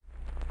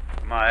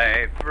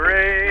My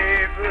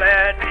brave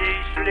lad, he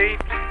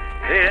sleeps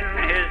in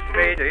his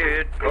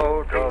faded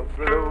coat of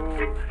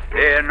blue.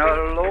 In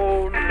a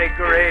lonely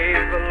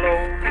grave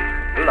alone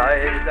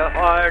lies the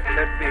heart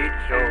that beats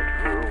so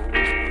true.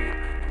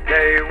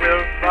 They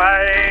will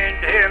find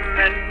him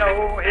and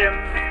know him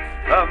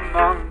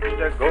amongst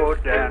the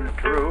good and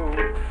true,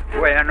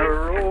 when a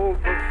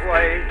robe of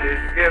white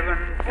is given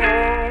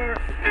for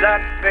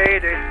that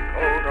faded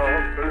coat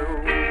of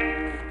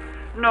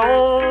blue.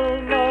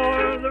 No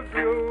more the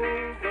bugle.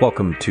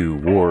 Welcome to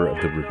War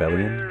of the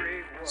Rebellion,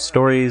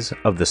 Stories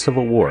of the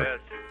Civil War.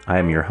 I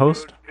am your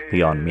host,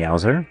 Leon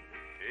Meowser,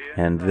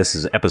 and this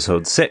is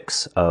episode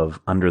 6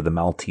 of Under the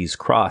Maltese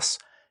Cross,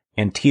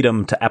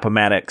 Antietam to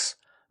Appomattox,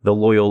 the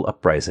Loyal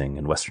Uprising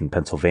in Western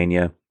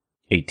Pennsylvania,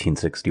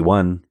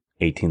 1861,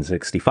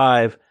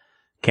 1865,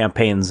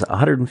 Campaign's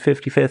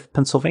 155th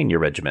Pennsylvania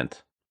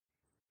Regiment.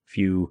 If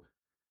you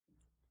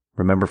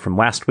remember from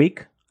last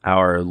week,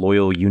 our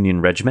loyal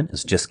Union Regiment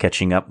is just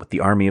catching up with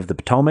the Army of the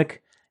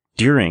Potomac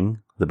during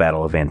the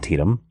Battle of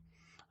Antietam.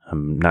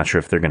 I'm not sure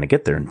if they're going to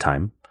get there in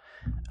time.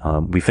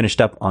 We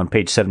finished up on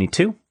page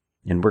 72,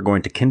 and we're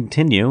going to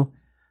continue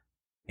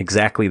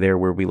exactly there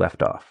where we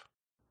left off.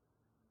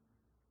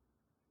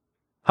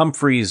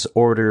 Humphreys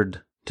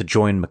ordered to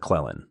join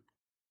McClellan.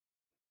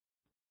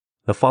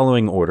 The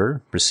following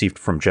order, received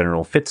from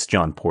General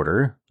John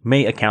Porter,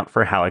 may account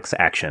for Halleck's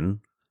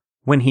action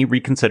when he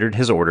reconsidered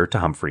his order to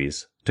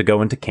Humphreys to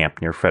go into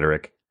camp near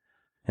Frederick,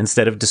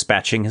 instead of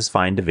dispatching his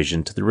fine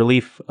division to the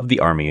relief of the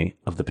Army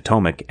of the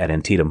Potomac at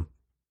Antietam.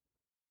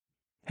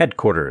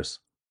 Headquarters,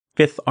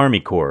 5th Army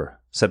Corps,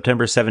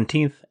 September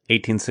 17th,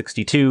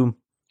 1862,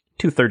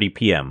 2:30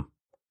 p.m.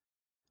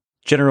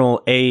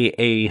 General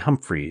A.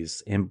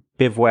 Humphreys in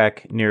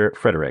bivouac near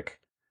Frederick.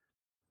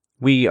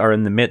 We are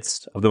in the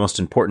midst of the most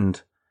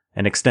important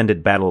and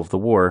extended battle of the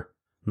war,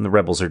 and the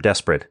rebels are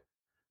desperate.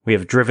 We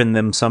have driven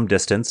them some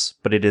distance,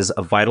 but it is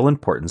of vital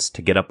importance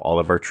to get up all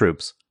of our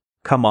troops.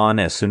 Come on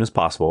as soon as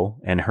possible,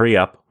 and hurry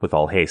up with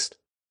all haste.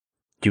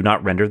 Do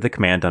not render the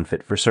command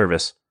unfit for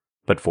service,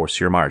 but force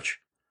your march.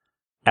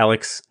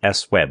 Alex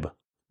S. Webb,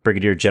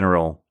 Brigadier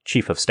General,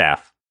 Chief of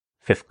Staff,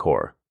 5th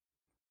Corps.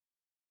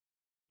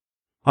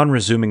 On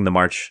resuming the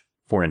march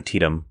for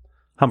Antietam,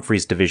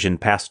 Humphreys' division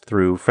passed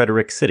through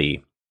Frederick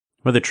City,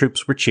 where the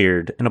troops were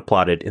cheered and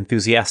applauded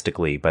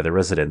enthusiastically by the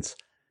residents,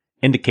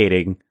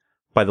 indicating,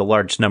 by the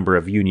large number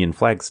of Union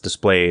flags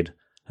displayed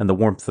and the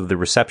warmth of the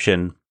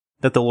reception,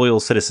 that the loyal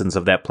citizens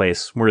of that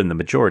place were in the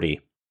majority.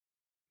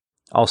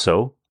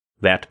 Also,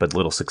 that but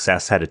little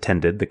success had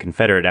attended the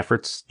Confederate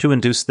efforts to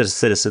induce the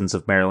citizens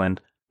of Maryland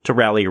to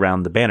rally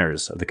around the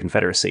banners of the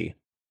Confederacy.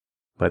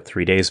 But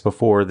 3 days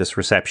before this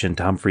reception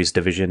to Humphreys'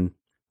 division,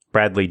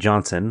 Bradley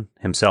Johnson,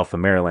 himself a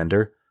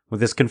Marylander,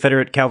 with his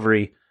Confederate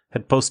cavalry,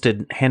 had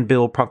posted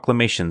handbill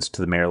proclamations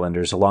to the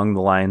Marylanders along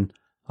the line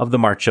of the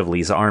march of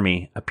Lee's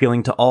army,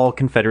 appealing to all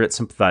Confederate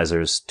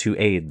sympathizers to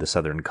aid the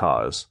Southern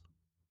cause.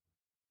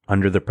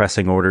 Under the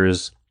pressing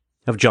orders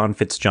of John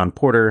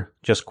Porter,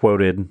 just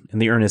quoted,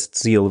 and the earnest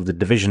zeal of the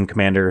division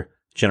commander,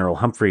 General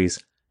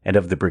Humphreys, and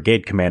of the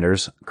brigade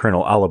commanders,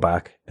 Colonel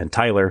Allebach and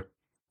Tyler,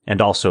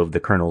 and also of the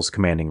colonels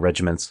commanding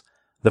regiments,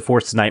 the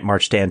forced night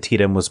march to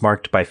Antietam was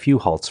marked by few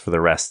halts for the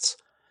rests,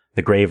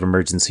 the grave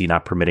emergency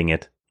not permitting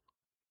it.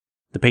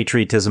 The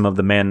patriotism of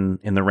the men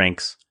in the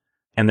ranks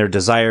and their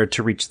desire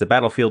to reach the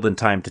battlefield in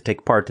time to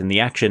take part in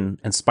the action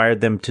inspired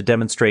them to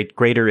demonstrate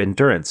greater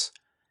endurance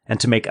and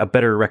to make a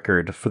better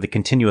record for the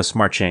continuous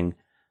marching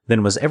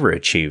than was ever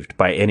achieved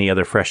by any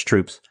other fresh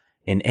troops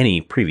in any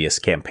previous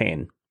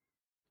campaign.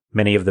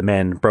 Many of the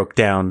men broke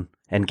down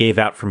and gave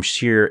out from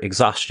sheer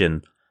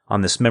exhaustion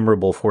on this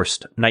memorable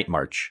forced night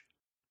march.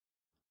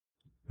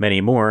 Many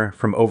more,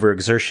 from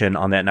overexertion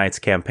on that night's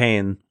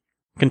campaign,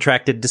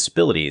 contracted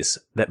disabilities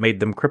that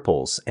made them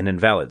cripples and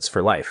invalids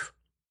for life.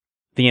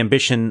 The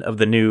ambition of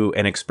the new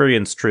and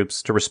experienced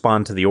troops to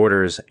respond to the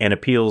orders and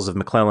appeals of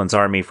McClellan's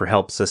army for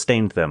help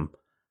sustained them,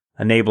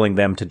 enabling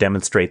them to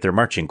demonstrate their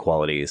marching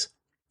qualities,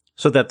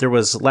 so that there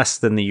was less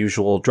than the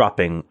usual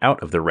dropping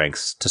out of the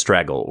ranks to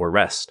straggle or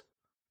rest.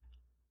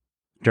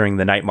 During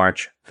the night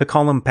march, the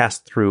column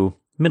passed through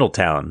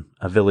Middletown,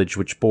 a village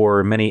which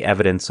bore many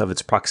evidence of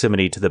its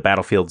proximity to the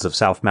battlefields of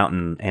South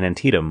Mountain and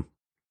Antietam,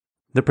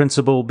 the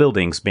principal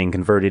buildings being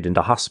converted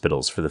into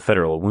hospitals for the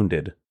Federal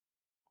wounded.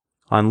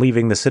 On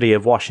leaving the city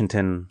of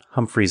Washington,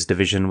 Humphreys'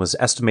 division was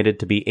estimated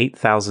to be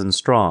 8,000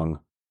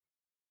 strong.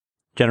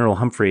 General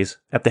Humphreys,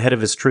 at the head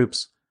of his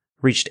troops,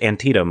 reached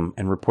Antietam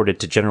and reported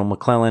to General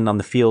McClellan on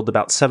the field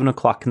about 7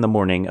 o'clock in the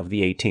morning of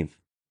the 18th.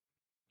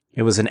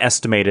 It was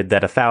estimated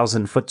that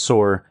 1,000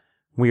 footsore,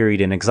 wearied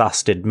and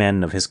exhausted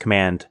men of his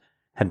command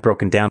had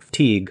broken down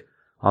fatigue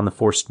on the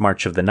forced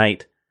march of the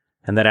night,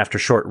 and that after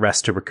short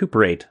rest to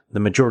recuperate, the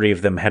majority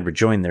of them had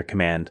rejoined their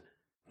command,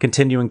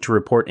 continuing to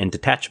report in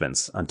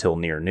detachments until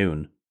near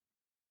noon.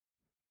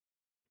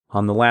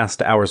 On the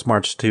last hour's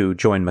march to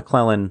join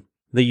McClellan,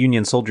 the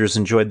Union soldiers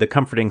enjoyed the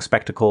comforting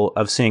spectacle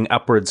of seeing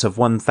upwards of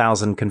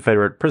 1,000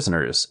 Confederate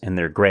prisoners in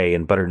their gray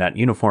and butternut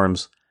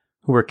uniforms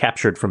who were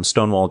captured from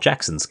Stonewall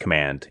Jackson's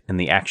command in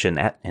the action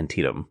at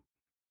Antietam.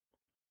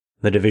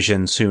 The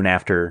division soon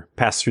after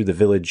passed through the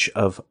village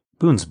of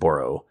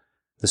Boonesboro,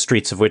 the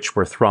streets of which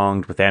were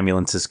thronged with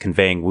ambulances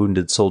conveying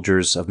wounded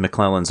soldiers of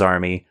McClellan's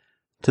army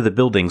to the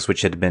buildings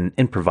which had been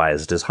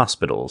improvised as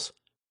hospitals.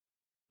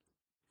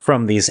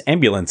 From these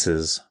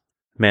ambulances,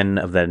 men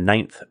of the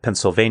 9th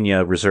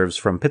Pennsylvania Reserves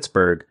from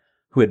Pittsburgh,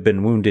 who had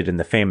been wounded in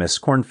the famous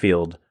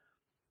cornfield,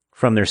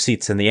 from their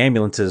seats in the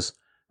ambulances,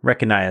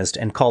 recognized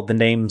and called the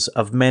names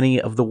of many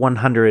of the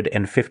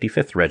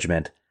 155th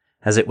Regiment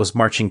as it was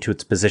marching to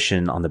its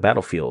position on the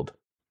battlefield.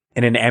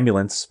 In an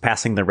ambulance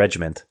passing the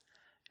regiment,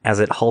 as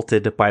it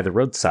halted by the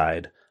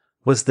roadside,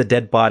 was the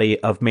dead body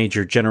of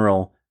Major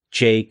General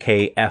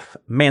J.K.F.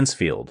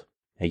 Mansfield,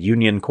 a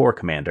Union Corps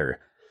commander,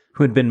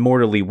 who had been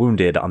mortally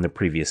wounded on the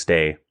previous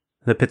day.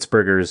 The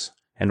Pittsburghers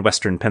and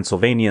Western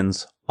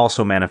Pennsylvanians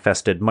also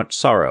manifested much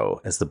sorrow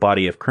as the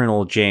body of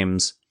Colonel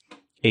James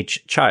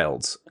H.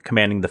 Childs,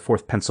 commanding the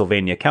 4th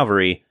Pennsylvania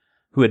Cavalry,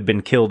 who had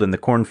been killed in the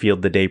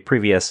cornfield the day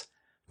previous,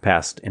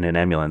 passed in an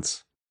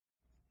ambulance.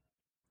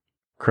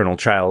 Colonel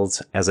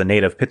Childs, as a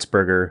native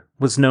Pittsburgher,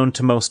 was known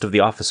to most of the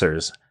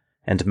officers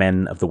and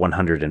men of the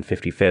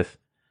 155th,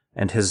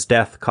 and his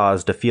death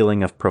caused a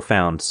feeling of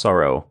profound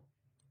sorrow.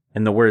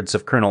 In the words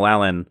of Colonel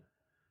Allen,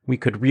 "We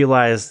could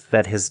realize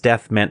that his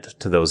death meant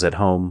to those at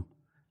home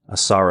a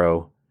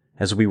sorrow,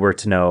 as we were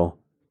to know,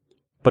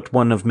 but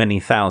one of many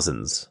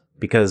thousands,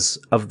 because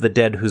of the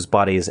dead whose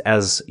bodies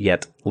as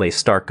yet lay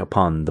stark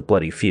upon the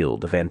bloody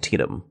field of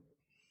Antietam."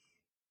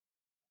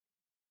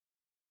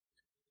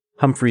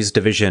 Humphreys'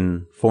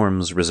 division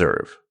forms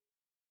reserve.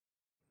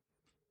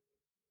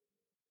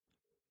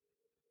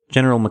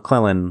 General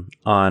McClellan,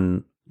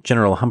 on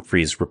General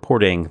Humphreys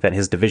reporting that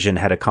his division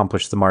had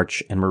accomplished the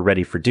march and were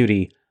ready for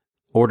duty,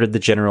 ordered the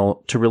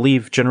general to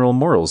relieve General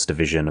Morrell's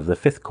division of the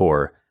 5th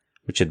Corps,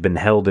 which had been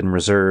held in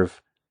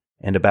reserve,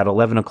 and about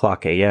 11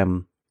 o'clock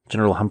a.m.,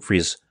 General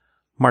Humphreys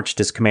marched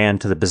his command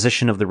to the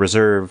position of the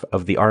reserve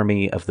of the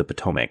Army of the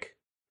Potomac.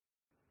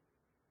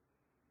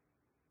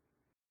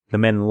 The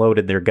men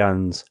loaded their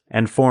guns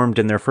and formed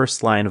in their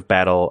first line of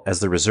battle as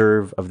the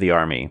reserve of the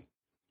army.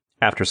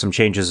 After some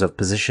changes of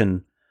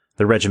position,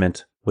 the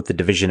regiment, with the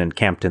division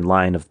encamped in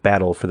line of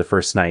battle for the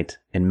first night,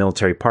 in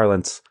military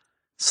parlance,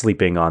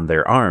 sleeping on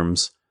their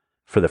arms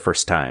for the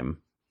first time.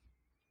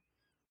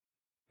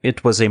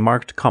 It was a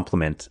marked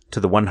compliment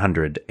to the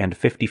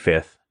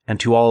 155th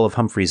and to all of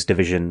Humphreys'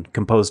 division,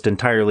 composed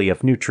entirely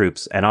of new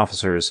troops and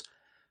officers,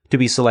 to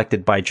be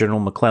selected by General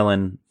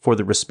McClellan for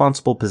the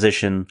responsible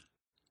position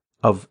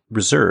of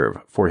reserve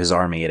for his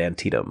army at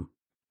Antietam.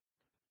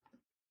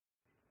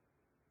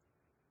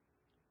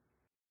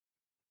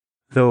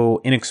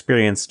 Though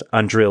inexperienced,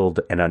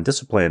 undrilled, and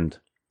undisciplined,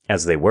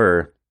 as they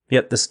were,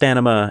 yet the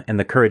stamina and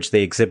the courage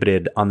they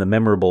exhibited on the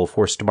memorable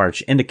forced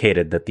march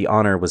indicated that the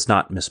honor was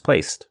not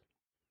misplaced,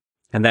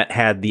 and that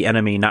had the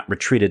enemy not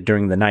retreated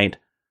during the night,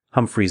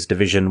 Humphreys'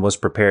 division was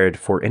prepared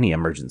for any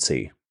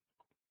emergency.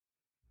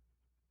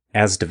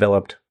 As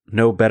developed,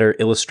 no better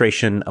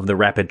illustration of the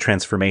rapid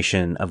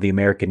transformation of the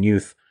American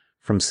youth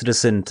from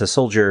citizen to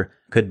soldier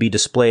could be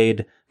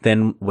displayed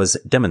than was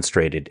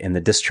demonstrated in the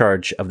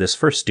discharge of this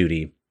first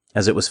duty,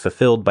 as it was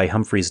fulfilled by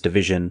Humphreys'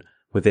 division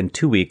within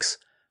 2 weeks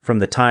from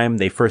the time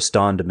they first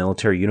donned a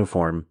military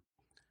uniform.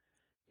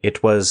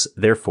 It was,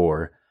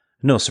 therefore,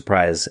 no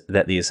surprise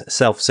that these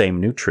self-same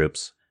new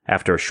troops,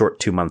 after a short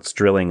 2 months'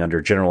 drilling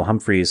under General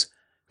Humphreys,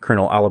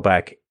 Colonel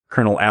Alleback,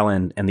 Colonel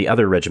Allen, and the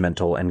other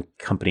regimental and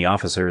company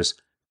officers,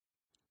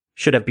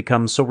 should have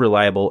become so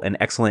reliable and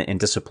excellent in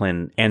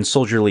discipline and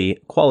soldierly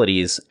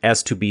qualities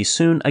as to be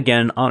soon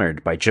again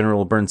honored by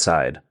General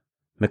Burnside,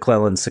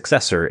 McClellan's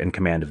successor in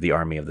command of the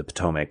Army of the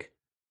Potomac.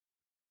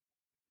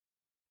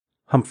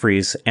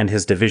 Humphreys and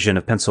his division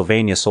of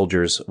Pennsylvania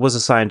soldiers was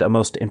assigned a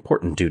most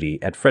important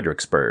duty at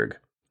Fredericksburg.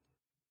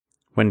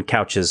 When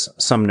Couch's,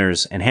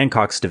 Sumner's, and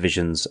Hancock's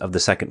divisions of the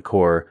 2nd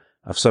Corps,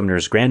 of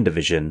Sumner's Grand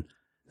Division,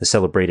 the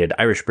celebrated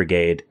Irish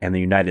Brigade, and the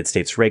United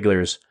States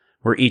Regulars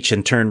were each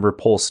in turn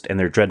repulsed in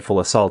their dreadful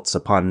assaults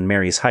upon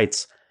Marye's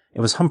Heights,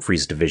 it was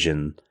Humphreys'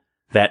 division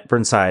that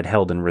Burnside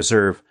held in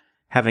reserve,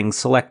 having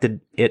selected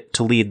it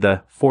to lead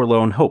the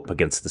forlorn hope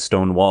against the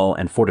stone wall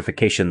and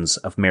fortifications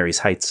of Marye's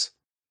Heights.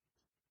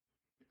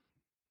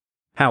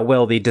 How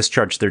well they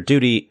discharged their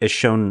duty is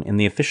shown in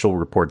the official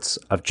reports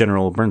of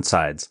General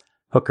Burnside's,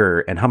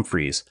 Hooker, and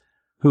Humphreys,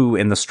 who,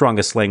 in the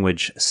strongest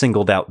language,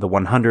 singled out the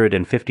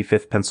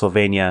 155th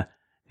Pennsylvania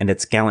and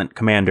its gallant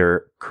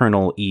commander,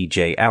 Colonel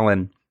E.J.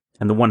 Allen,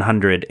 and the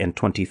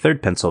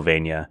 123rd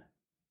Pennsylvania,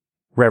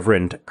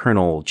 Reverend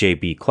Colonel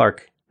J.B.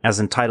 Clark, as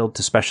entitled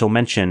to special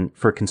mention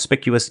for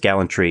conspicuous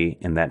gallantry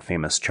in that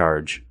famous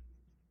charge.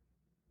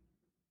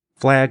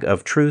 Flag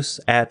of truce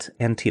at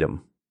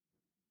Antietam.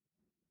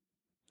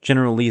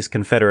 General Lee's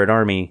Confederate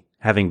Army,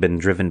 having been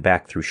driven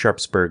back through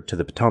Sharpsburg to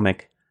the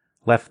Potomac,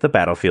 left the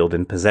battlefield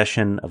in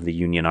possession of the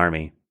Union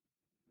Army.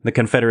 The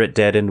Confederate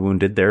dead and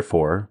wounded,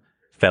 therefore,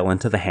 fell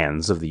into the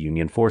hands of the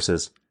Union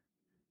forces.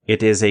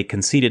 It is a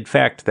conceded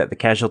fact that the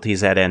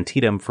casualties at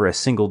Antietam for a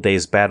single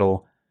day's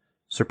battle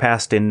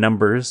surpassed in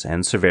numbers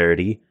and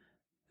severity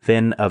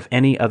than of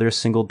any other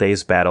single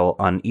day's battle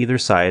on either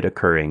side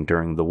occurring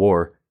during the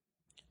war,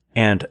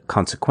 and,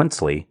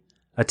 consequently,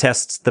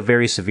 attests the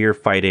very severe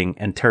fighting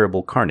and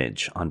terrible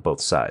carnage on both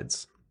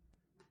sides.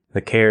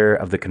 The care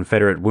of the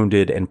Confederate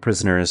wounded and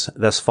prisoners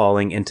thus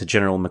falling into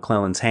General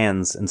McClellan's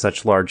hands in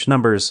such large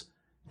numbers,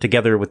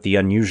 together with the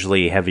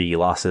unusually heavy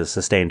losses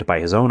sustained by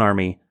his own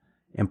army,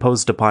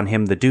 imposed upon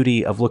him the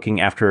duty of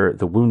looking after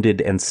the wounded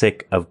and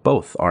sick of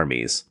both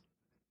armies.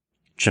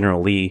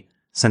 General Lee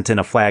sent in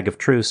a flag of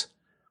truce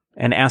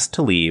and asked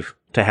to leave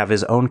to have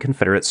his own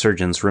Confederate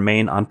surgeons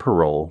remain on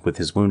parole with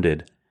his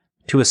wounded,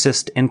 to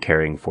assist in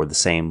caring for the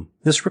same.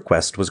 This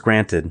request was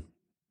granted.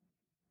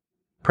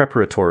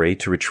 Preparatory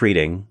to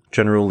retreating,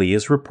 General Lee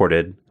is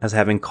reported as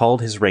having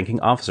called his ranking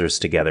officers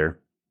together,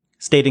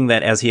 stating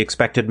that as he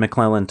expected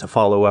McClellan to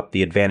follow up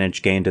the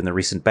advantage gained in the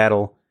recent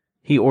battle,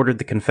 he ordered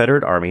the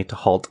Confederate army to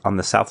halt on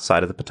the south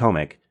side of the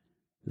Potomac,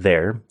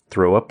 there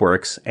throw up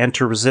works, and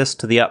to resist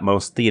to the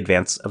utmost the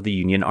advance of the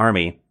Union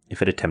army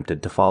if it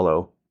attempted to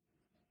follow.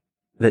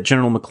 That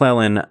General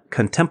McClellan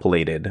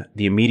contemplated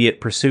the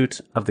immediate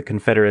pursuit of the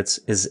Confederates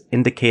is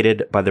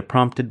indicated by the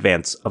prompt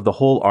advance of the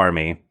whole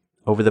army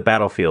over the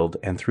battlefield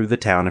and through the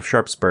town of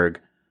Sharpsburg,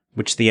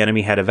 which the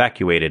enemy had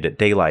evacuated at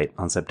daylight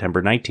on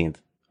September 19th,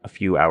 a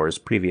few hours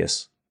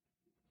previous.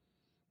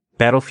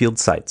 Battlefield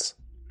sites.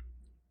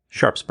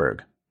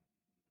 Sharpsburg.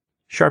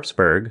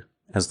 Sharpsburg,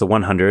 as the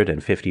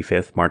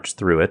 155th marched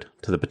through it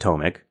to the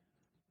Potomac,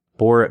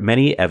 bore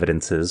many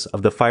evidences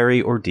of the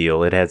fiery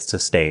ordeal it had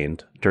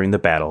sustained during the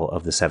Battle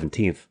of the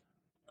 17th.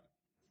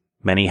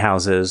 Many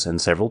houses and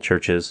several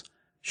churches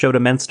showed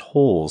immense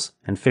holes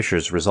and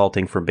fissures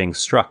resulting from being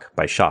struck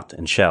by shot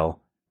and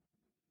shell.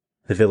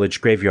 The village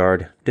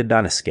graveyard did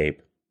not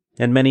escape,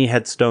 and many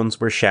headstones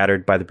were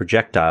shattered by the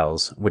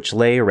projectiles which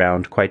lay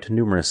around quite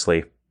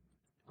numerously.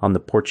 On the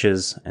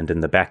porches and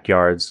in the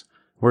backyards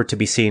were to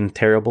be seen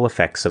terrible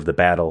effects of the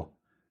battle.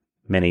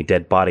 Many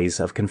dead bodies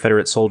of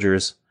Confederate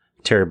soldiers,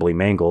 terribly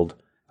mangled,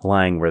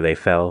 lying where they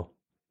fell.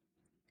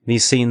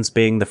 These scenes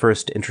being the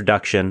first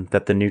introduction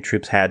that the new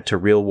troops had to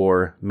real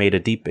war made a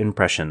deep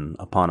impression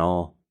upon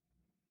all.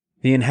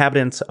 The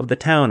inhabitants of the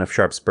town of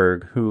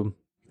Sharpsburg, who,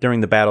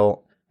 during the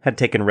battle, had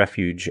taken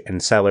refuge in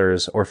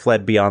cellars or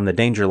fled beyond the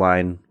danger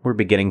line, were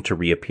beginning to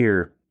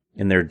reappear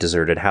in their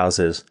deserted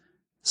houses,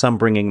 some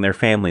bringing their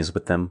families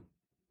with them.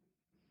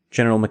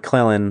 General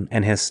McClellan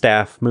and his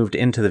staff moved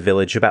into the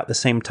village about the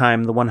same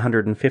time the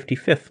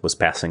 155th was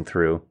passing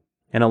through,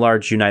 and a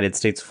large United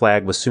States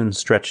flag was soon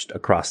stretched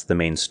across the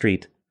main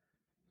street.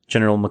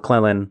 General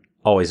McClellan,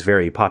 always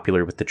very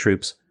popular with the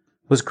troops,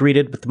 was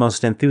greeted with the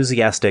most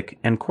enthusiastic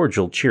and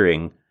cordial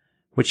cheering,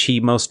 which he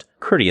most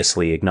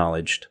courteously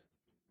acknowledged.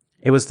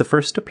 It was the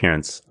first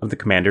appearance of the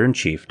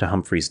Commander-in-Chief to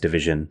Humphreys'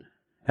 division,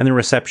 and the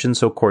reception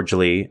so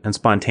cordially and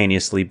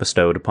spontaneously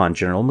bestowed upon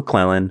General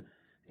McClellan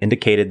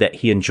indicated that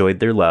he enjoyed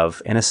their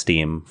love and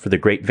esteem for the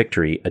great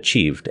victory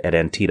achieved at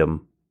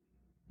Antietam.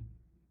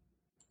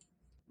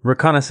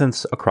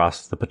 Reconnaissance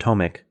across the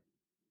Potomac.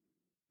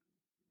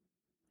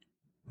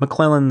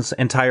 McClellan's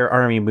entire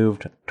army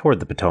moved toward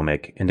the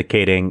Potomac,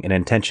 indicating an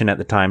intention at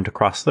the time to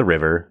cross the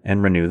river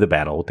and renew the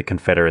battle with the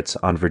Confederates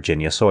on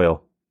Virginia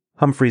soil.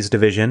 Humphreys'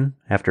 division,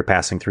 after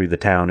passing through the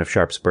town of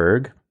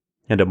Sharpsburg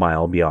and a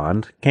mile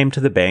beyond, came to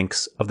the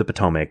banks of the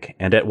Potomac,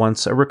 and at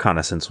once a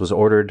reconnaissance was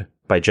ordered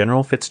by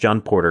General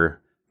Fitzjohn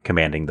Porter,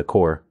 commanding the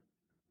corps.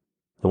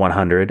 The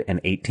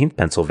 118th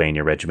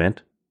Pennsylvania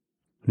Regiment,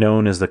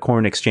 known as the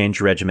Corn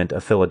Exchange Regiment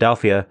of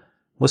Philadelphia,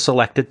 was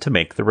selected to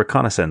make the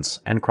reconnaissance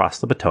and cross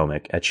the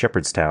Potomac at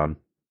Shepherdstown.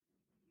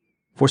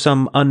 For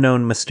some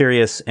unknown,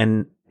 mysterious,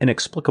 and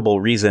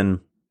inexplicable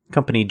reason,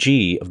 Company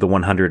G of the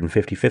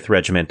 155th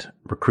Regiment,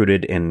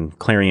 recruited in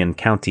Clarion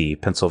County,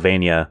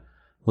 Pennsylvania,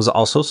 was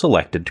also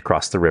selected to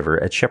cross the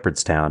river at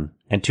Shepherdstown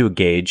and to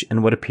engage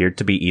in what appeared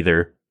to be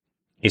either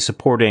a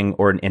supporting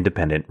or an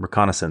independent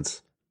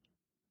reconnaissance.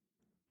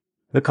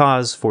 The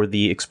cause for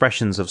the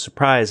expressions of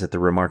surprise at the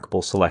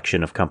remarkable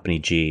selection of Company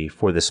G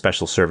for this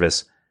special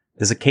service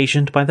is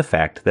occasioned by the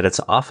fact that its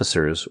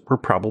officers were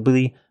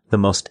probably the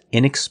most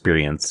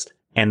inexperienced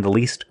and the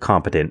least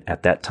competent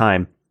at that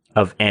time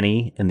of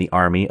any in the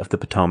Army of the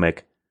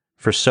Potomac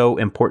for so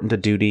important a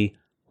duty,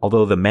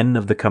 although the men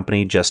of the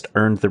company just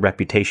earned the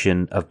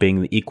reputation of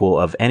being the equal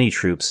of any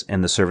troops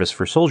in the service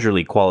for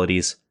soldierly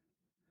qualities.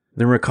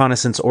 The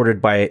reconnaissance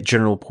ordered by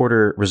General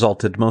Porter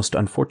resulted most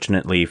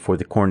unfortunately for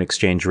the Corn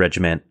Exchange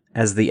Regiment,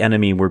 as the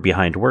enemy were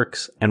behind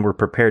works and were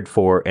prepared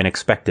for and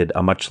expected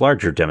a much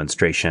larger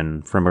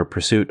demonstration from a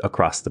pursuit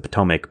across the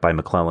Potomac by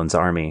McClellan's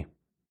army.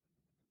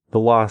 The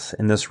loss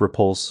in this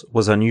repulse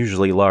was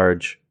unusually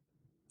large,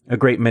 a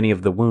great many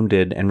of the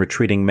wounded and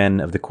retreating men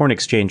of the Corn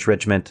Exchange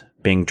Regiment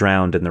being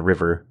drowned in the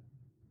river.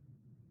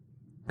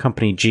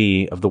 Company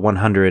G of the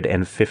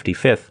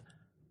 155th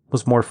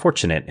was more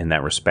fortunate in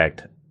that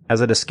respect, as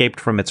it escaped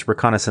from its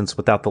reconnaissance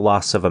without the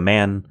loss of a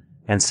man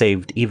and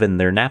saved even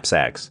their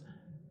knapsacks,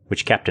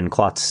 which Captain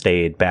Klotz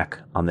stayed back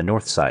on the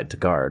north side to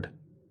guard.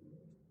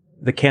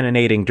 The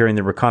cannonading during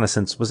the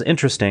reconnaissance was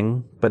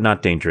interesting, but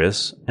not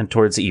dangerous, and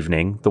towards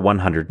evening, the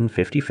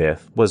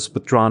 155th was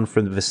withdrawn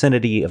from the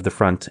vicinity of the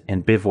front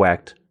and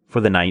bivouacked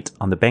for the night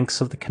on the banks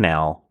of the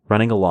canal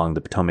running along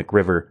the Potomac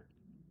River,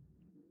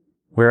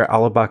 where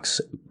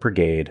Appomattox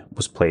Brigade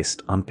was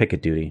placed on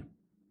picket duty.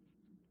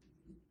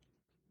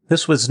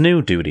 This was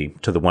new duty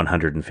to the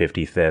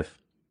 155th,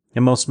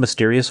 and most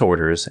mysterious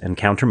orders and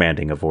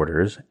countermanding of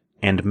orders,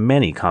 and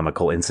many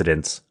comical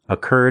incidents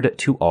occurred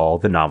to all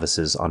the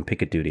novices on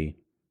picket duty.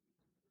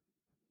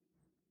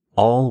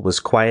 All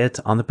was quiet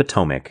on the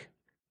Potomac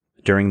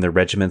during the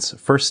regiment's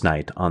first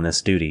night on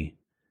this duty,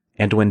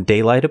 and when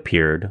daylight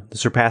appeared, the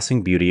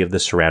surpassing beauty of the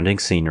surrounding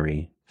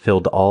scenery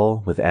filled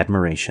all with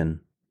admiration.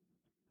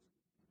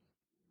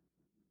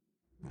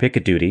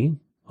 Picket duty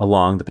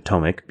along the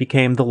Potomac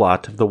became the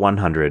lot of the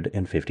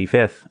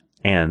 155th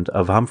and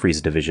of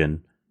Humphreys'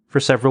 division for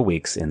several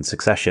weeks in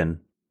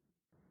succession.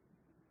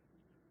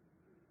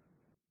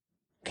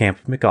 Camp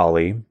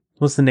McAuley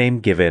was the name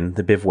given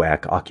the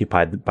bivouac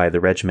occupied by the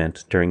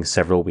regiment during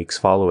several weeks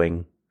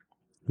following.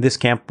 This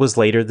camp was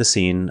later the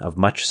scene of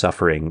much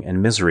suffering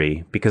and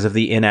misery because of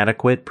the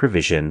inadequate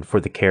provision for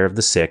the care of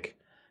the sick,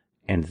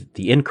 and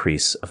the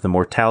increase of the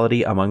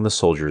mortality among the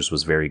soldiers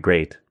was very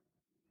great.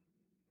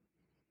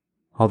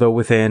 Although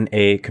within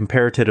a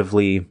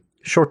comparatively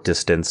short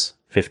distance,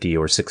 50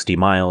 or 60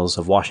 miles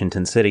of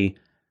Washington City,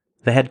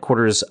 the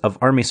headquarters of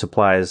Army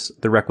supplies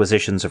the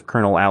requisitions of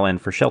Colonel Allen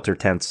for shelter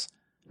tents,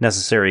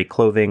 necessary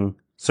clothing,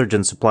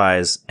 surgeon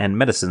supplies, and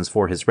medicines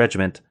for his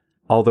regiment,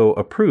 although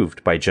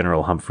approved by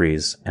General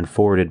Humphreys and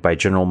forwarded by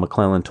General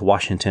McClellan to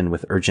Washington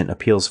with urgent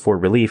appeals for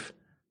relief,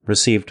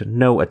 received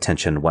no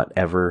attention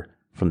whatever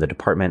from the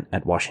department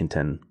at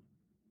Washington.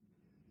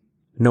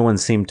 No one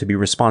seemed to be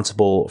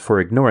responsible for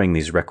ignoring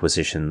these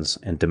requisitions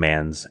and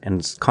demands,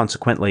 and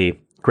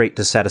consequently, great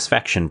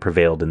dissatisfaction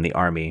prevailed in the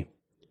Army.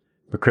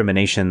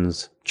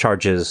 Recriminations,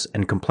 charges,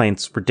 and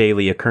complaints were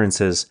daily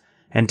occurrences,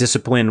 and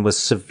discipline was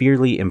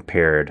severely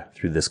impaired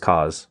through this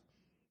cause.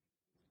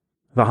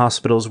 The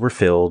hospitals were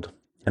filled,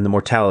 and the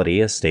mortality,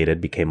 as stated,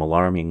 became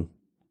alarming.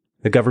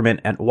 The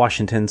government at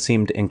Washington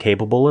seemed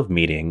incapable of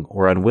meeting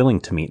or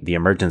unwilling to meet the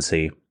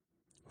emergency.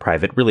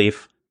 Private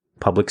relief,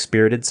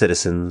 public-spirited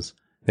citizens,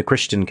 the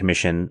Christian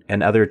Commission,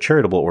 and other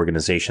charitable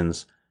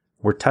organizations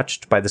were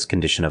touched by this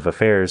condition of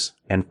affairs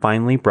and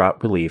finally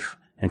brought relief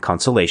and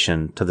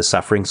consolation to the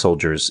suffering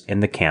soldiers in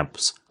the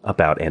camps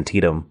about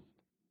Antietam.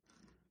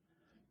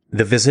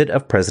 The visit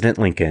of President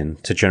Lincoln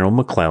to General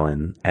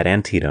McClellan at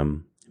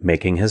Antietam,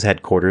 making his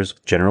headquarters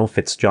with General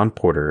Fitzjohn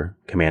Porter,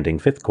 commanding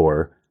 5th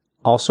Corps,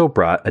 also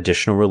brought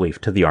additional relief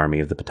to the Army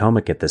of the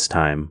Potomac at this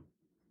time.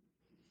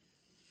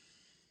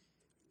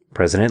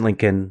 President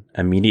Lincoln,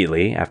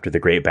 immediately after the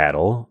great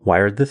battle,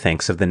 wired the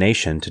thanks of the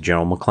nation to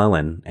General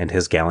McClellan and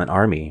his gallant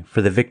army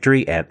for the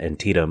victory at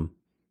Antietam,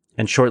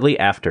 and shortly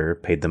after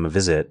paid them a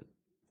visit.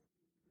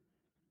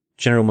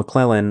 General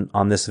McClellan,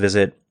 on this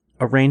visit,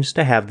 arranged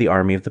to have the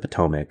Army of the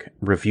Potomac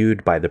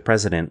reviewed by the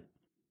President.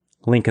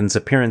 Lincoln's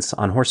appearance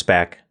on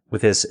horseback,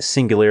 with his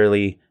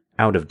singularly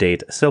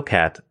out-of-date silk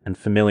hat and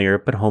familiar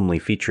but homely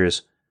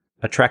features,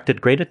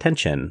 attracted great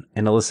attention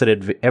and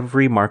elicited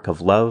every mark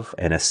of love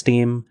and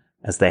esteem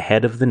as the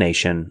head of the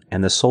nation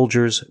and the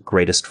soldier's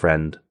greatest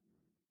friend.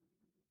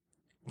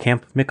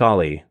 Camp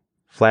McAuley,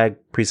 flag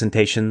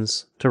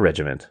presentations to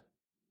regiment.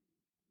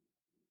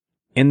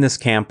 In this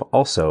camp,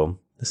 also,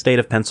 the state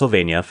of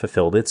Pennsylvania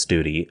fulfilled its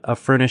duty of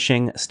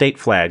furnishing state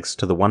flags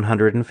to the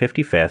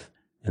 155th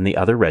and the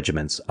other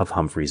regiments of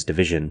Humphreys'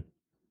 division.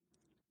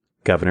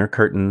 Governor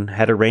Curtin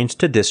had arranged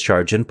to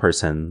discharge in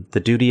person the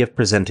duty of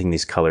presenting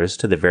these colors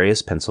to the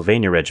various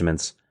Pennsylvania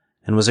regiments,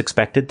 and was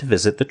expected to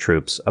visit the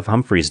troops of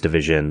Humphreys'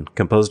 division,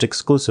 composed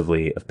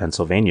exclusively of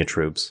Pennsylvania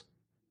troops.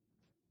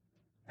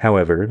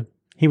 However,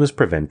 he was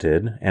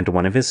prevented, and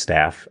one of his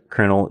staff,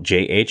 Colonel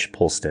J.H.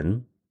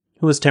 Polston,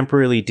 who was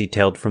temporarily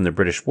detailed from the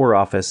British War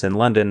Office in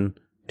London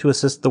to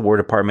assist the War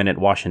Department at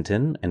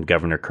Washington and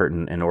Governor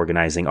Curtin in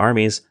organizing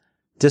armies,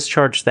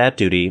 discharged that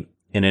duty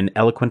in an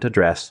eloquent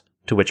address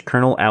to which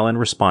Colonel Allen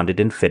responded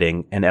in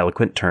fitting and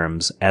eloquent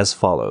terms as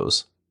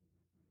follows.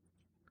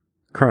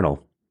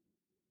 Colonel,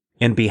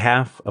 in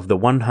behalf of the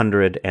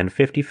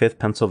 155th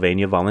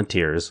Pennsylvania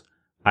Volunteers,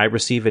 I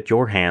receive at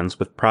your hands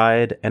with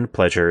pride and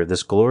pleasure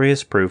this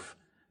glorious proof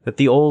that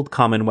the old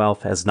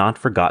Commonwealth has not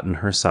forgotten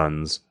her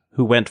sons,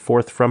 who went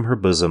forth from her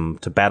bosom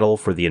to battle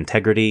for the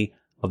integrity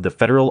of the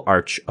federal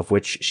arch of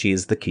which she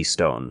is the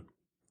keystone.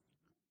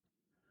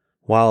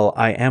 While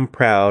I am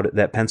proud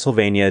that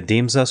Pennsylvania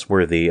deems us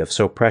worthy of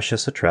so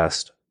precious a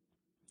trust,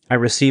 I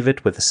receive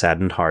it with a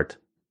saddened heart,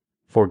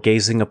 for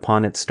gazing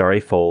upon its starry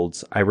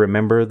folds, I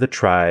remember the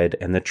tried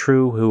and the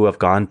true who have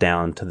gone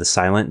down to the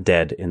silent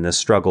dead in this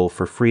struggle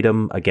for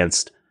freedom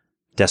against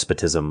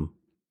despotism,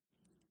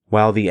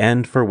 while the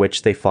end for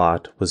which they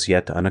fought was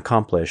yet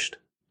unaccomplished.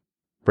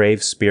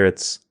 Brave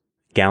spirits,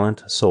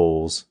 gallant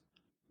souls,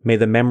 may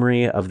the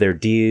memory of their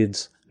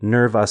deeds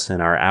nerve us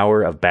in our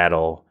hour of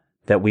battle,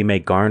 that we may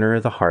garner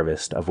the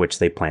harvest of which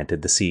they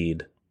planted the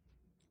seed.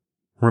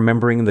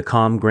 Remembering the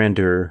calm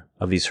grandeur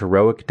of these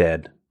heroic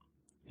dead,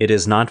 it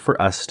is not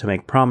for us to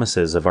make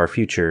promises of our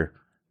future,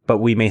 but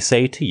we may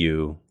say to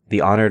you,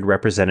 the honored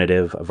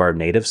representative of our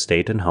native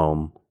state and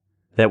home,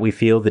 that we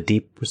feel the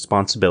deep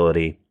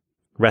responsibility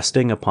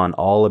resting upon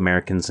all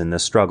Americans in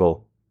this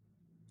struggle,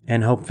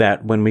 and hope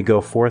that when we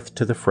go forth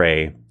to the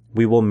fray,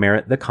 we will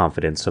merit the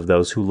confidence of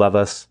those who love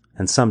us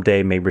and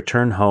someday may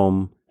return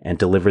home and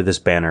deliver this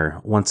banner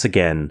once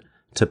again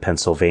to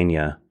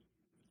Pennsylvania.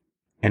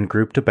 And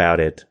grouped about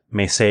it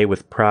may say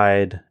with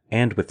pride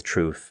and with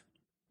truth,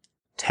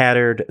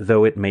 tattered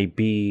though it may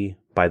be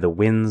by the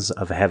winds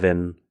of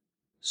heaven,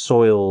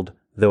 soiled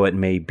though it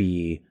may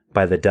be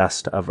by the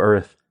dust of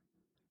earth,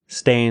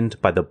 stained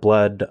by the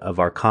blood of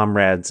our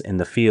comrades in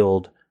the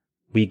field,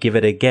 we give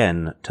it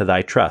again to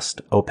thy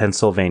trust, O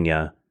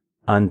Pennsylvania,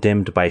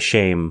 undimmed by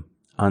shame,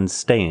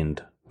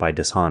 unstained by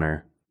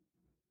dishonor.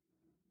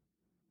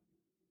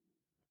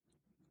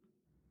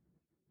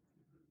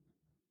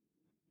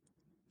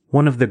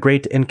 One of the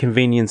great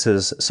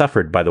inconveniences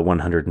suffered by the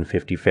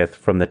 155th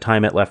from the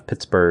time it left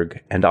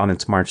Pittsburgh and on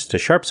its march to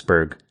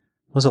Sharpsburg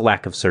was a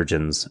lack of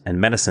surgeons and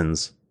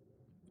medicines.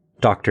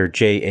 Dr.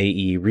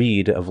 J.A.E.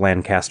 Reed of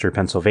Lancaster,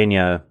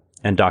 Pennsylvania,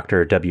 and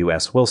Dr.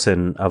 W.S.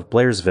 Wilson of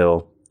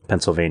Blairsville,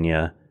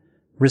 Pennsylvania,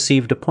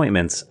 received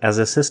appointments as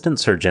assistant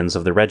surgeons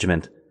of the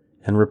regiment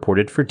and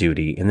reported for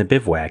duty in the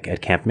bivouac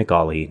at Camp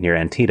McAuley near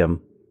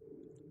Antietam.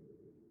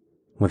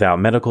 Without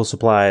medical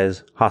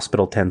supplies,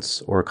 hospital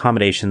tents, or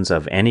accommodations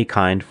of any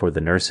kind for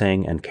the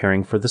nursing and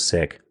caring for the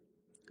sick,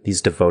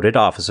 these devoted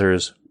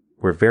officers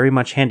were very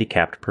much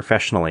handicapped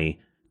professionally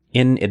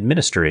in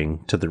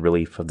administering to the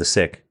relief of the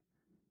sick.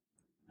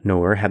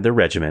 Nor had the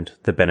regiment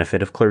the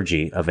benefit of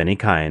clergy of any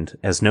kind,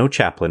 as no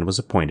chaplain was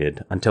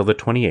appointed until the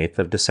 28th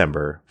of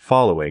December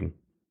following,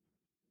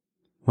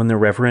 when the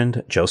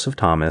Reverend Joseph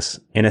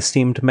Thomas, an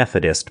esteemed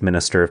Methodist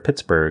minister of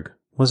Pittsburgh,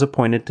 was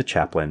appointed to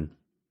chaplain.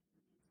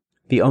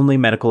 The only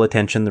medical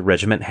attention the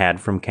regiment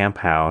had from Camp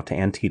Howe to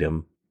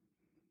Antietam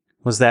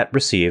was that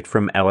received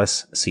from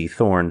Ellis C.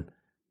 Thorne,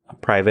 a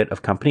private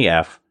of Company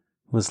F,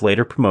 who was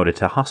later promoted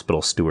to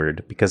hospital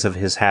steward because of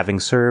his having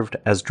served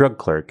as drug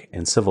clerk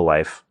in civil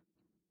life.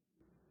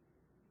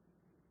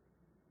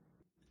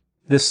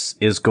 This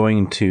is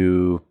going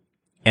to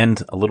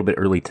end a little bit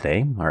early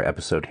today, our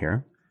episode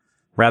here.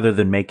 Rather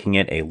than making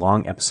it a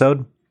long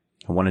episode,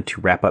 I wanted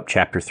to wrap up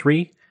Chapter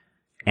 3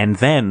 and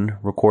then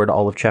record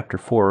all of Chapter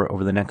 4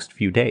 over the next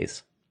few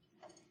days.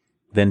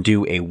 Then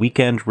do a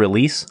weekend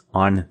release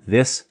on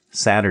this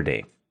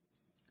Saturday.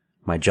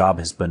 My job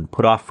has been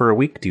put off for a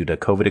week due to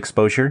COVID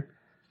exposure,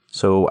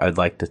 so I'd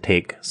like to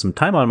take some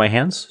time on my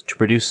hands to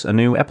produce a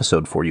new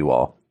episode for you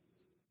all.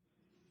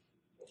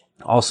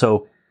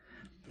 Also,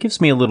 gives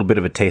me a little bit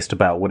of a taste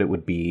about what it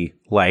would be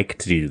like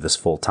to do this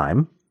full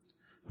time,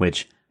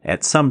 which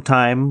at some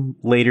time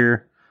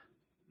later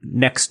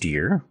next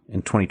year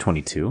in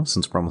 2022,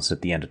 since we're almost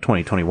at the end of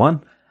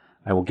 2021,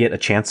 I will get a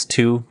chance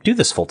to do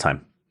this full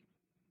time.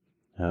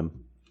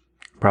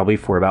 Probably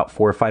for about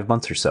 4 or 5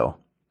 months or so.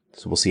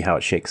 So we'll see how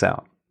it shakes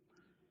out.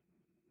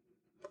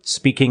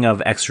 Speaking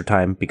of extra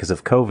time because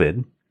of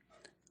COVID,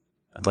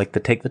 I'd like to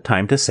take the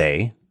time to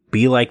say,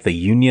 be like the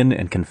Union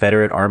and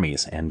Confederate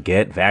armies and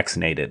get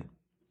vaccinated.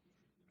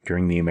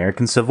 During the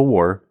American Civil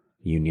War,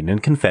 Union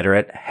and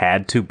Confederate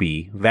had to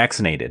be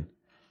vaccinated,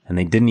 and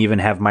they didn't even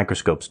have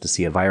microscopes to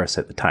see a virus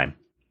at the time.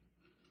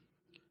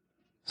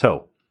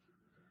 So,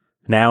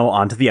 now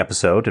on to the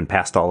episode and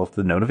past all of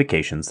the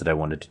notifications that I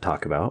wanted to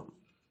talk about.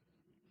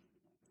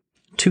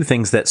 2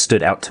 things that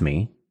stood out to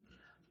me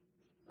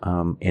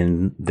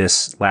in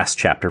this last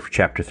chapter, for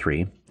Chapter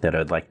 3, that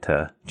I'd like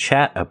to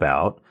chat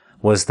about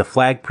was the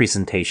flag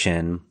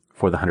presentation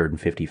for the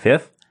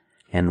 155th,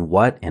 and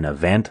what an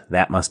event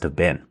that must have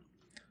been.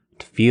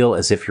 To feel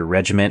as if your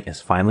regiment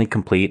is finally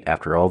complete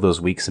after all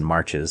those weeks and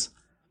marches.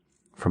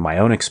 From my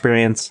own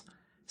experience,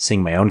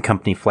 seeing my own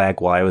company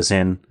flag while I was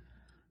in,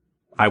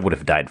 I would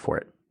have died for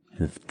it.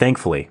 And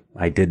thankfully,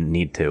 I didn't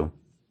need to.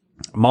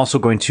 I'm also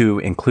going to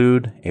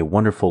include a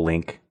wonderful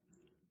link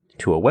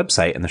to a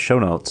website in the show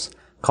notes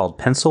called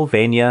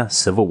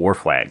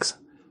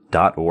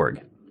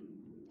PennsylvaniaCivilWarFlags.org.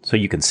 So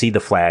you can see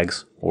the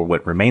flags, or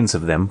what remains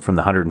of them, from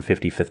the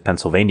 155th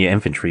Pennsylvania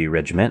Infantry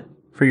Regiment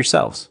for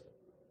yourselves.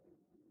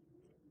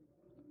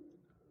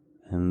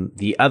 And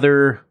the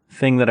other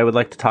thing that I would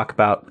like to talk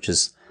about, which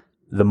is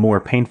the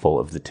more painful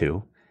of the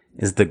two,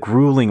 is the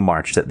grueling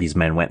march that these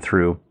men went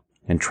through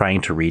in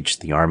trying to reach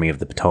the Army of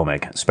the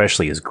Potomac,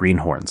 especially as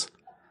greenhorns.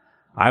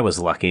 I was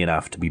lucky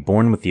enough to be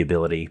born with the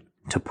ability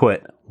to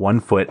put one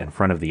foot in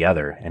front of the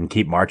other and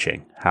keep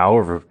marching,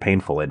 however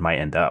painful it might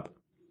end up,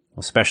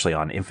 especially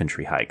on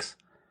infantry hikes.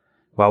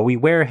 While we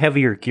wear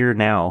heavier gear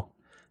now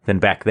than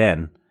back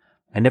then,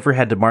 I never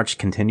had to march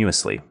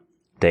continuously,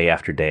 day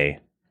after day.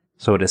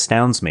 So it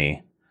astounds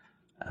me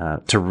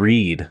to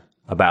read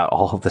about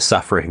all of the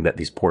suffering that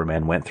these poor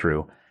men went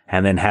through,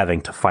 and then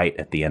having to fight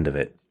at the end of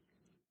it.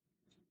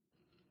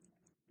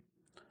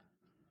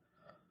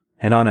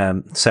 And on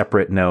a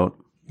separate note,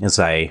 as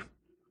I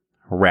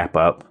wrap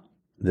up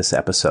this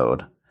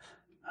episode,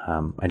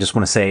 I just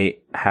want to say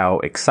how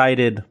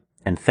excited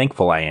and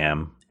thankful I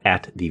am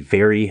at the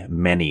very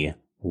many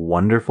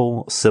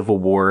wonderful Civil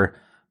War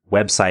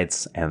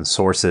websites and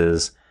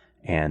sources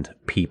and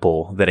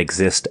people that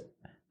exist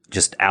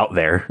just out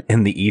there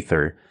in the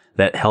ether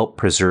that help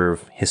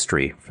preserve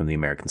history from the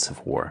American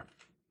Civil War.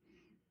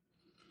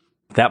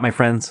 With that, my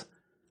friends,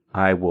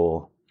 I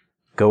will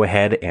go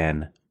ahead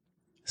and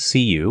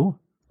see you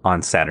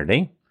on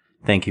Saturday.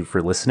 Thank you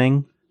for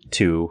listening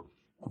to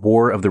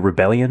War of the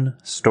Rebellion,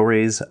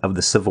 Stories of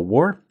the Civil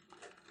War.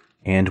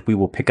 And we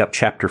will pick up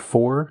Chapter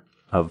 4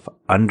 of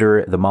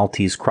Under the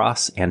Maltese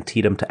Cross,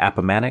 Antietam to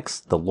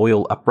Appomattox, the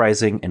Loyal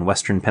Uprising in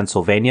Western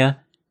Pennsylvania,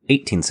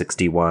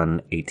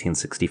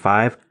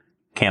 1861-1865,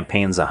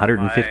 Campaign's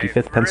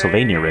 155th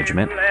Pennsylvania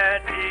Regiment,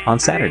 on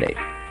Saturday.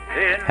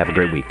 Have a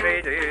great week.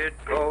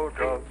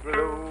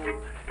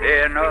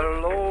 In a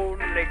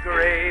lonely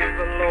grave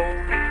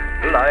alone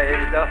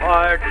lies the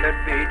heart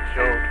that beats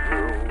so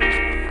true.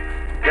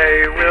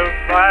 They will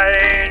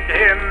find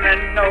him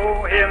and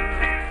know him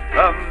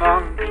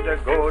amongst the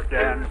good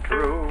and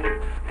true,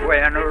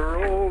 when a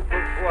robe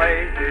of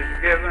white is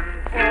given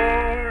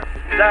for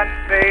that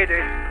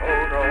faded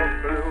coat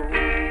of blue.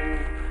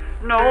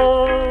 No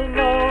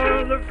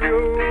more the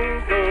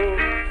bugle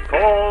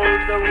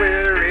calls the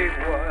weary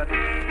one.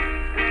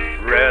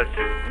 Rest,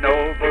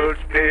 noble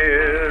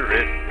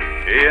spirit,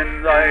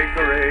 in thy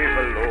grave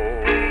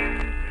alone.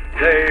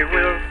 They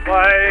will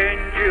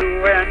find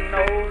you and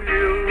know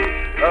you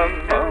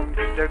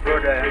amongst the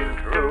good and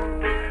true,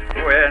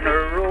 when a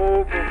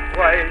robe of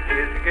white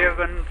is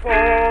given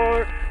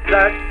for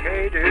that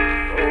faded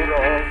coat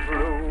of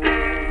blue.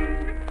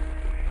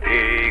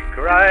 He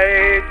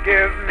cried,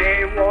 give me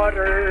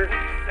water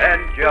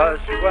and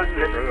just one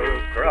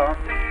little crumb,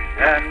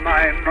 and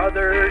my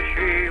mother,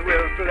 she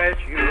will bless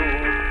you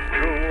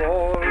through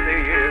all the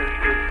years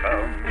to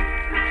come.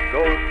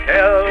 Go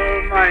tell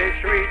my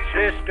sweet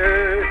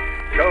sister,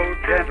 so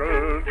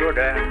gentle, good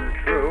and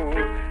true,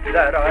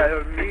 that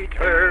I'll meet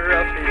her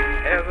up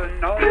in heaven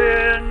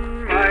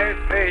in my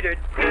faded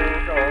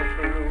coat of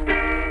blue.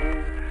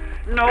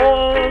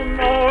 No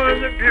more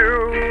the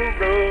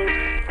bugle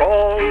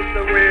calls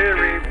the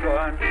weary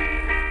one.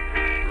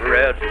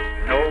 Rest,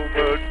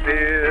 noble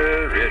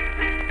spirit,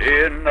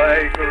 in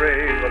thy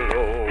grave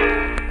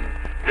alone.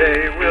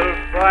 They will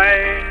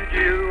find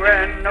you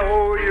and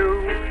know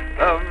you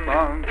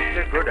amongst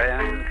the good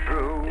and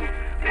true,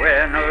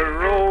 when a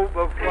robe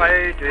of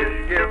white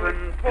is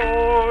given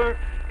for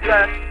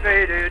that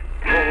faded